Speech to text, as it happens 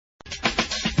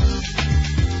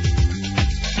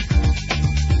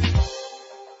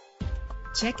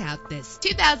Check out this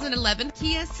 2011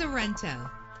 Kia Sorento.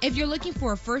 If you're looking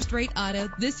for a first-rate auto,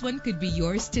 this one could be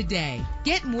yours today.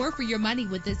 Get more for your money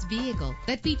with this vehicle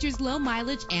that features low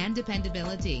mileage and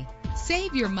dependability.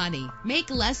 Save your money. Make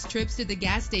less trips to the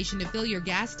gas station to fill your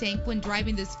gas tank when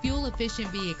driving this fuel-efficient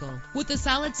vehicle. With a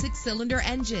solid 6-cylinder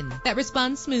engine that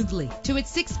responds smoothly to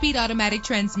its 6-speed automatic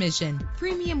transmission.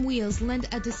 Premium wheels lend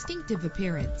a distinctive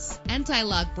appearance.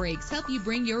 Anti-lock brakes help you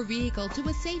bring your vehicle to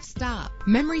a safe stop.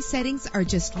 Memory settings are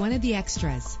just one of the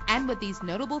extras. And with these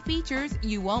notable features,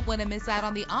 you won't want to miss out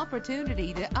on the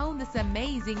opportunity to own this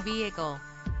amazing vehicle.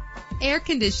 Air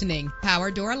conditioning, power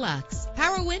door locks,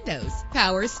 power windows,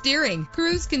 power steering,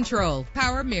 cruise control,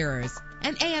 power mirrors,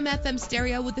 an AM/FM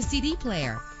stereo with a CD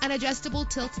player, an adjustable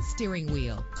tilt steering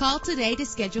wheel. Call today to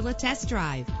schedule a test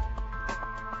drive.